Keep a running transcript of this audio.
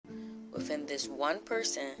Within this one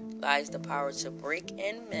person lies the power to break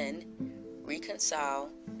and mend, reconcile,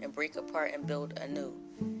 and break apart and build anew.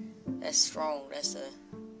 That's strong. That's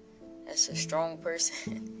a strong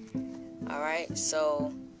person. All right.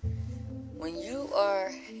 So when you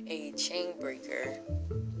are a chain breaker,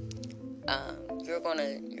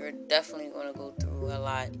 you're definitely gonna go through a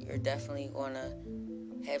lot. You're definitely gonna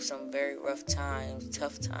have some very rough times,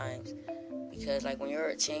 tough times, because like when you're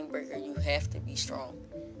a chain breaker, you have to be strong.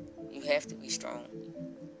 You have to be strong.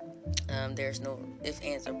 There's no ifs,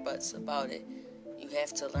 ands, or buts about it. You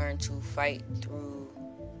have to learn to fight through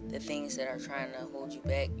the things that are trying to hold you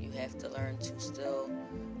back. You have to learn to still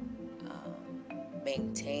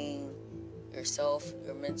maintain yourself,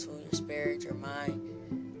 your mental, your spirit, your mind,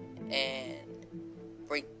 and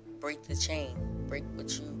break the chain. Break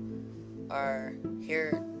what you are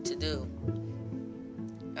here to do.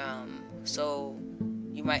 So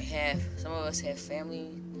you might have, some of us have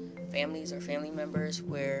families or family members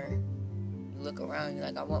where you look around, you're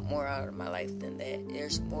like, I want more out of my life than that.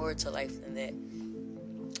 There's more to life than that.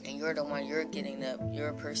 And you're the one, you're getting up,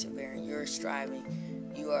 you're persevering, you're striving,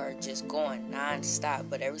 you are just going non-stop.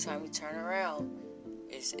 But every time you turn around,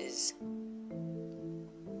 is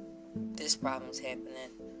this problem's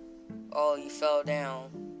happening. Oh, you fell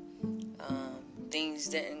down. Things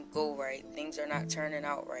didn't go right. Things are not turning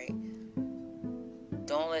out right.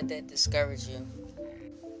 Don't let that discourage you.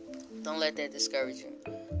 Don't let that discourage you.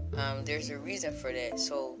 There's a reason for that.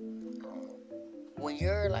 So when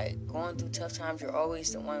you're like going through tough times, you're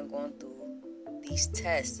always the one going through these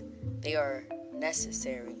tests. They are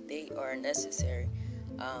necessary.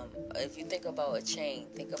 If you think about a chain,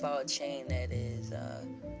 that is,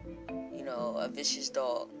 a vicious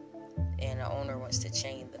dog, and the owner wants to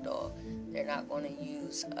chain the dog. They're not going to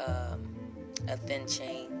use a thin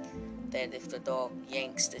chain that if the dog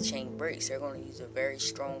yanks, the chain breaks. They're going to use a very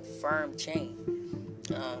strong, firm chain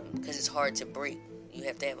because it's hard to break. You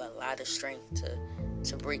have to have a lot of strength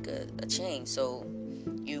to break a chain. So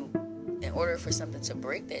in order for something to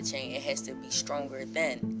break that chain, it has to be stronger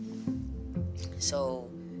than. So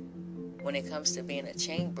when it comes to being a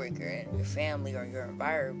chain breaker in your family or your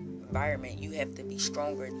environment, you have to be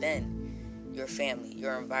stronger than your family,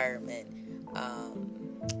 your environment,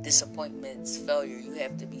 disappointments, failure. You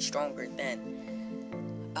have to be stronger than.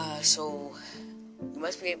 So you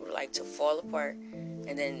must be able to fall apart,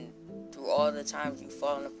 and then through all the times you've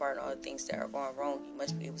fallen apart and all the things that are going wrong, you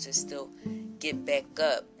must be able to still get back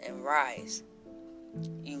up and rise.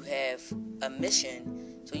 You have a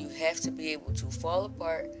mission, so you have to be able to fall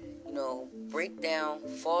apart, break down,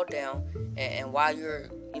 fall down, and while you're,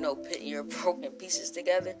 putting your broken pieces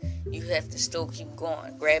together, you have to still keep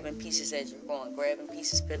going, grabbing pieces as you're going,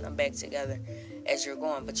 putting them back together as you're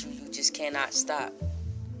going, but you just cannot stop.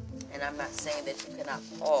 And I'm not saying that you cannot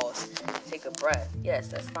pause, take a breath. Yes,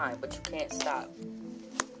 that's fine, but you can't stop.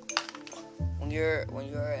 When you're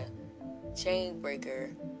a chain breaker,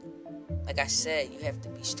 like I said, you have to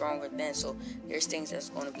be stronger than. So there's things that's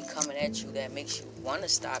going to be coming at you that makes you want to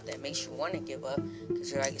stop, that makes you want to give up,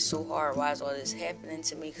 because you're like, it's so hard. Why is all this happening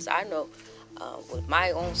to me? Because I know with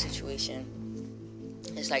my own situation,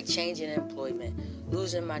 it's like changing employment,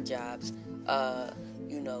 losing my jobs,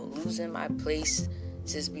 losing my place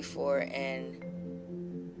just before, and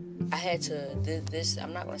I had to this.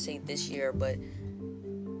 I'm not going to say this year, but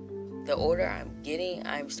the older I'm getting,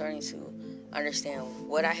 I'm starting to understand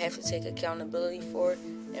what I have to take accountability for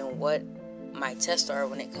and what my tests are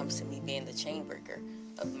when it comes to me being the chain breaker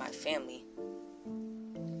of my family.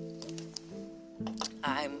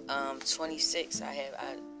 I'm 26. I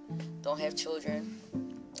don't have children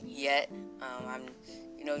yet.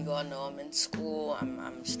 You all know I'm in school.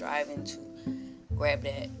 I'm striving to grab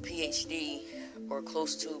that PhD or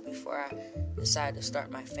close to before I decide to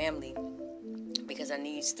start my family, because I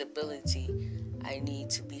need stability. I need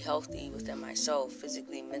to be healthy within myself,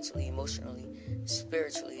 physically, mentally, emotionally,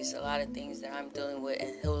 spiritually. It's a lot of things that I'm dealing with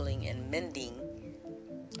and healing and mending.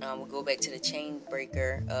 We'll go back to the chain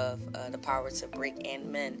breaker of the power to break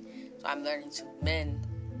and mend. So I'm learning to mend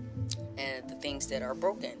and the things that are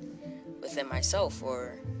broken within myself,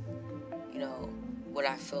 or what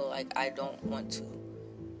I feel like I don't want to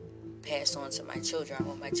pass on to my children. I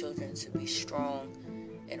want my children to be strong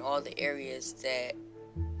in all the areas that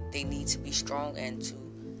they need to be strong and to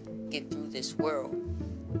get through this world.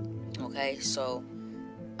 Okay, so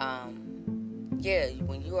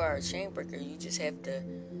when you are a chain breaker, you just have to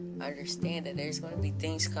understand that there's going to be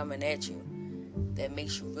things coming at you that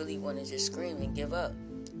makes you really want to just scream and give up,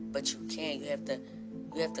 but you can't. You have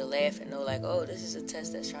to laugh and know, like, oh, this is a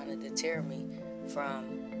test that's trying to deter me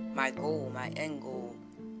from my goal, my end goal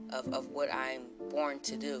of what I'm born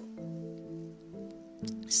to do.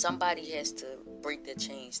 somebody has to break the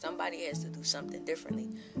chain. Somebody has to do something differently,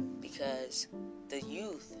 because the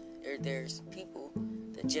youth, there's people,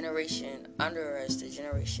 the generation under us, the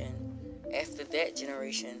generation after that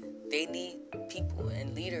generation, they need people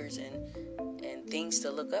and leaders and things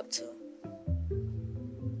to look up to.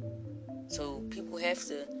 So people have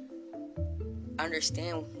to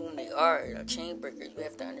understand whom they are. A chain breaker, you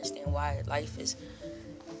have to understand why life is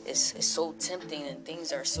so tempting and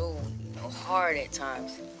things are so hard at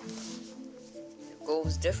times. It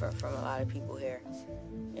goes different from a lot of people here.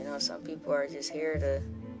 Some people are just here to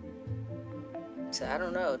I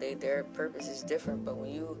don't know, their purpose is different. But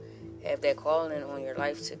when you have that calling on your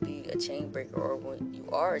life to be a chain breaker, or when you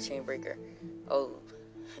are a chain breaker,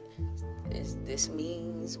 this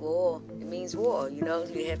means war. It means war. You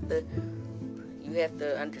have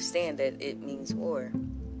to understand that it means war.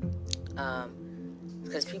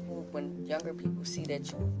 Because when younger people see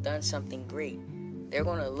that you've done something great, they're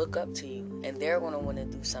going to look up to you, and they're going to want to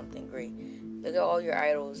do something great. Look at all your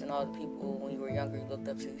idols and all the people when you were younger you looked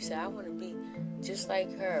up to. You say, I want to be just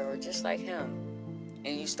like her or just like him.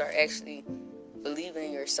 And you start actually believing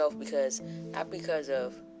in yourself, not because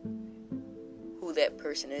of who that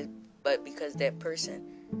person is, but because that person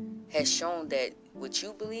has shown that what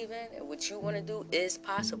you believe in and what you want to do is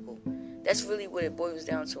possible. That's really what it boils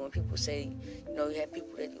down to when people say, you have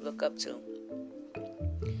people that you look up to.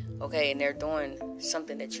 Okay, and they're doing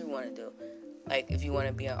something that you want to do. Like if you want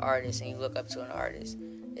to be an artist and you look up to an artist,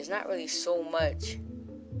 it's not really so much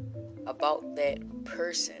about that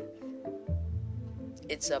person.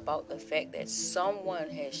 It's about the fact that someone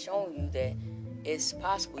has shown you that it's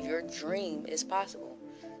possible. Your dream is possible.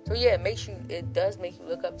 So yeah, it does make you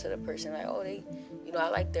look up to the person. Like, I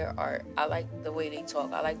like their art. I like the way they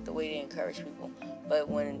talk. I like the way they encourage people. But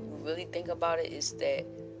when you really think about it, it's that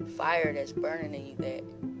fire that's burning in you that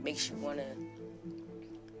makes you want to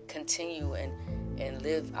continue and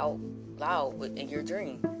live out loud in your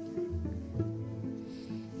dream.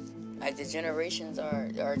 Like the generations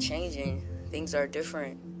are changing. Things are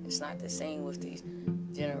different. It's not the same with these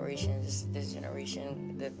generations. This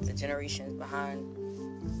generation, the generations behind,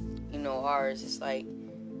 ours. It's like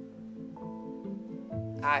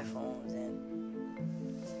iPhones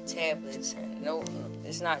and tablets, and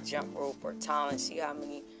it's not jump rope or talent. See how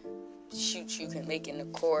many shoots you can make in the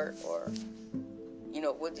court, or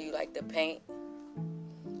what do you like to paint?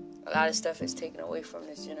 A lot of stuff is taken away from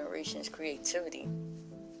this generation's creativity.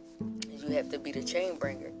 You have to be the chain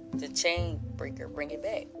breaker. The chain breaker, bring it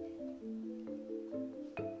back.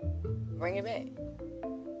 Bring it back.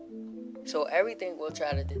 So everything will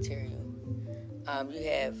try to deter you. You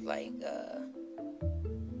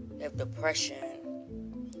have depression,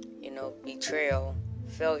 betrayal,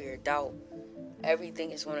 failure, doubt.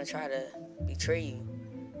 Everything is going to try to betray you.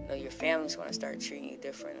 Your family's going to start treating you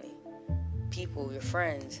differently. People, your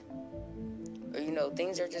friends, or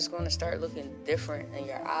things are just going to start looking different in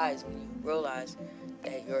your eyes when you realize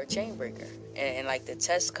that you're a chain breaker. And like the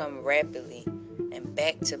tests come rapidly and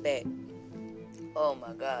back to back. Oh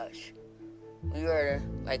my gosh. When you are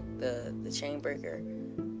like the chain breaker,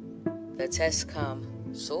 the tests come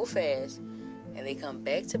so fast and they come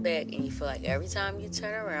back to back, and you feel like every time you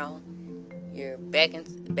turn around, you're back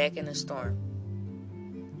in a storm.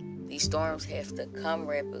 These storms have to come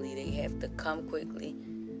rapidly. They have to come quickly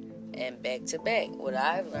and back to back. What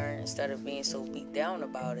I've learned, instead of being so beat down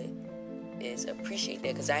about it, is appreciate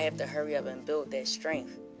that, because I have to hurry up and build that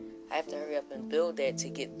strength. I have to hurry up and build that to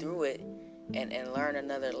get through it and learn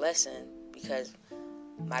another lesson, because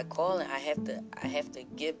my calling, I have to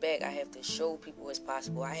give back. I have to show people it's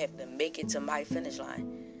possible. I have to make it to my finish line.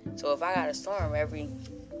 So if I got a storm every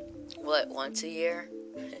once a year,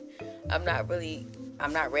 I'm not rapidly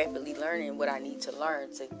learning what I need to learn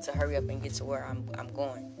to hurry up and get to where I'm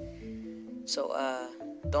going. So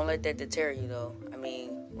don't let that deter you, though. I mean,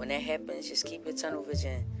 when that happens, just keep your tunnel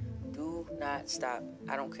vision. Do not stop.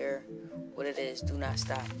 I don't care what it is. Do not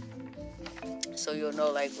stop. So you'll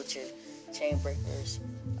know, like with your chain breakers,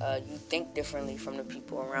 you think differently from the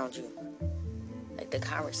people around you. Like the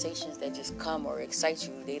conversations that just come or excite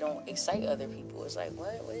you, they don't excite other people. It's like,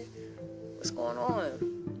 what's going on?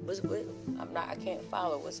 I can't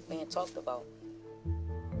follow what's being talked about.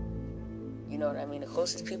 You know what I mean? The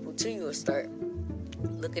closest people to you will start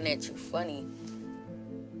looking at you funny.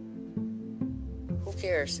 Who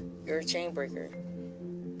cares? You're a chain breaker.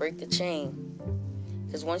 Break the chain.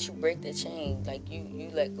 Because once you break the chain, like you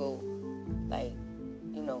let go, like,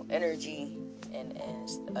 energy and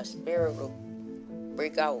a spirit will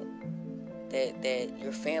break out that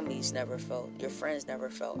your family's never felt, your friends never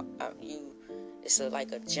felt. It's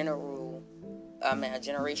like a generational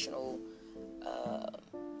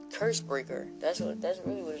curse breaker. That's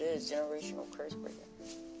really what it is. Generational curse breaker.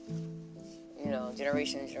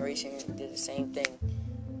 Generation to generation did the same thing.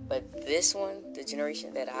 But this one, the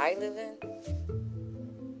generation that I live in,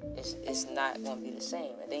 it's not going to be the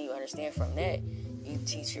same. And then you understand from that, you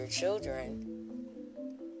teach your children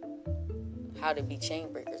how to be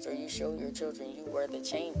chain breakers, or you show your children you were the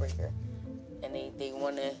chain breaker, and they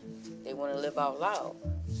want to live out loud.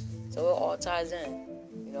 So it all ties in.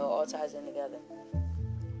 It all ties in together.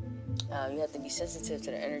 You have to be sensitive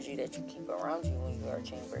to the energy that you keep around you when you are a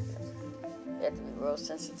chain breaker. You have to be real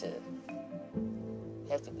sensitive. You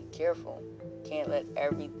have to be careful. You can't let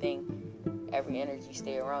every energy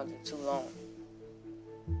stay around you too long.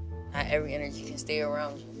 Not every energy can stay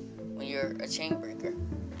around you when you're a chain breaker.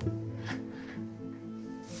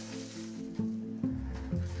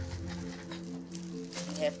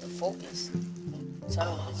 You have to focus.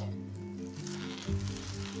 Tunnel vision.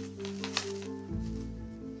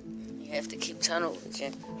 You have to keep tunnel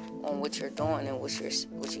vision on what you're doing and what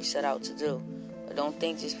you set out to do. But don't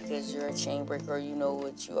think just because you're a chain breaker or you know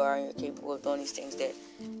what you are and you're capable of doing these things that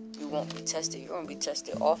you won't be tested. You're going to be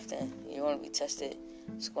tested often. You're going to be tested.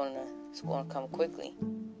 It's going to come quickly.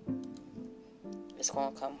 It's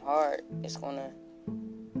going to come hard. It's going to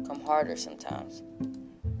come harder sometimes.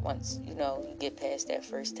 Once, you get past that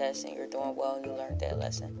first test and you're doing well and you learned that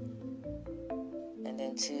lesson. And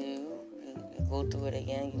then two, you go through it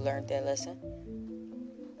again, you learned that lesson.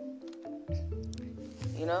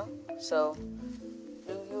 So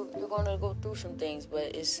you're going to go through some things,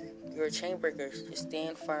 but you're a chain breaker. Just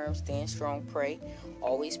stand firm, stand strong, pray.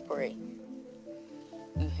 Always pray.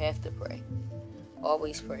 You have to pray.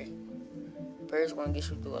 Always pray. Prayer is going to get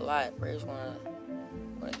you through a lot. Prayer is going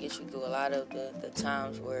to get you through a lot of the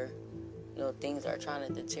times where, things are trying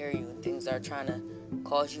to deter you and things are trying to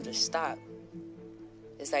cause you to stop.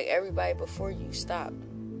 It's like everybody before you stopped.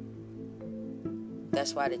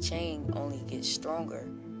 That's why the chain only gets stronger.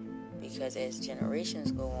 Because as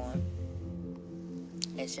generations go on,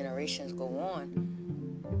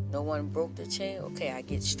 no one broke the chain. Okay, I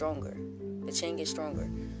get stronger. The chain gets stronger.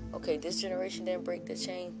 Okay, this generation didn't break the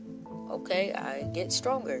chain. Okay, I get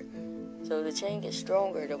stronger. So the chain gets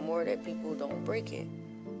stronger the more that people don't break it.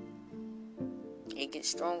 It gets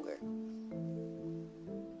stronger.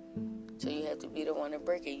 So you have to be the one to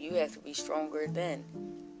break it. You have to be stronger then.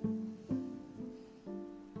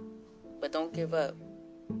 But don't give up.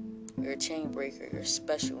 You're a chain breaker. You're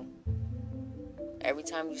special. Every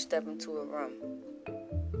time you step into a room,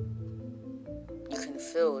 you can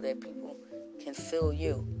feel that people can feel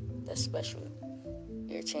you. That's special.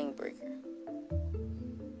 You're a chain breaker.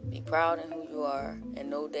 Be proud in who you are and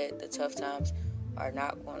know that the tough times are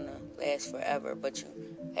not going to last forever, but you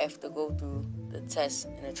have to go through the tests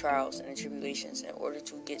and the trials and the tribulations in order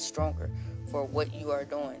to get stronger for what you are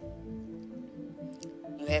doing.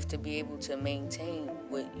 You have to be able to maintain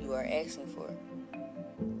what you are asking for.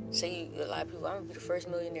 A lot of people, I'm going to be the first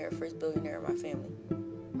millionaire, first billionaire in my family,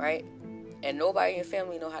 right? And nobody in your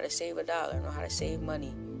family know how to save $1, know how to save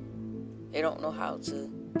money. They don't know how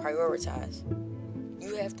to prioritize.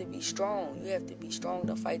 You have to be strong. You have to be strong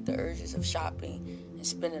to fight the urges of shopping and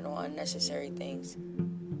spending on unnecessary things.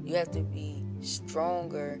 You have to be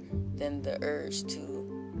stronger than the urge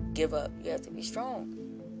to give up. You have to be strong.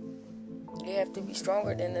 You have to be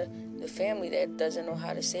stronger than the family that doesn't know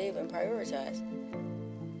how to save and prioritize.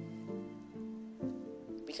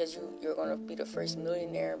 Because you're going to be the first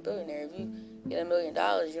millionaire and billionaire. If you get $1 million,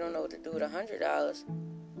 you don't know what to do with $100.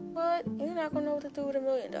 But you're not going to know what to do with $1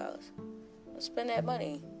 million. Spend that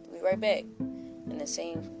money. Be right back in the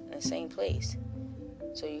same place.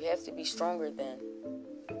 So you have to be stronger then,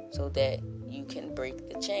 so that you can break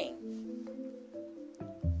the chain.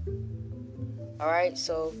 Alright,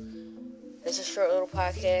 so this is a short little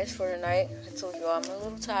podcast for tonight. I told you all I'm a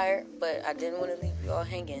little tired, but I didn't want to leave you all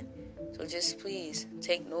hanging. So just please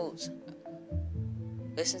take notes.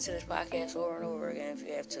 Listen to this podcast over and over again if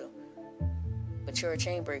you have to. But you're a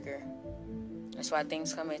chain breaker. That's why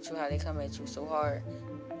things come at you how they come at you, so hard,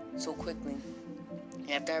 so quickly.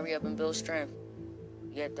 You have to hurry up and build strength.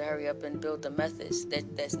 You have to hurry up and build the methods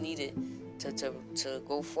that's needed to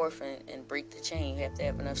go forth and break the chain. You have to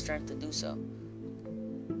have enough strength to do so.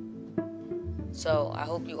 So I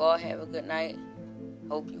hope you all have a good night.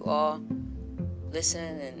 Hope you all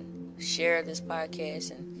listen and share this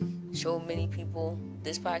podcast and show many people.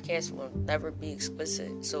 This podcast will never be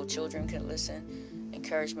explicit, so children can listen.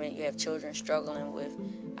 Encouragement. You have children struggling with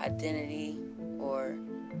identity or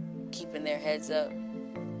keeping their heads up.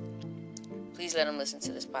 Please let them listen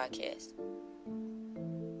to this podcast.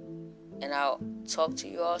 And I'll talk to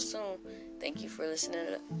you all soon. Thank you for listening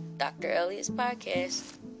to Dr. Elliott's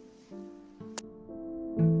podcast.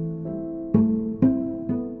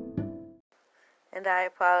 And I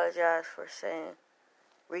apologize for saying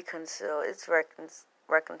reconcile. It's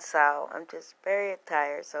reconcile. I'm just very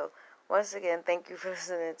tired. So once again, thank you for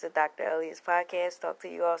listening to Dr. Elliott's podcast. Talk to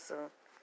you all soon.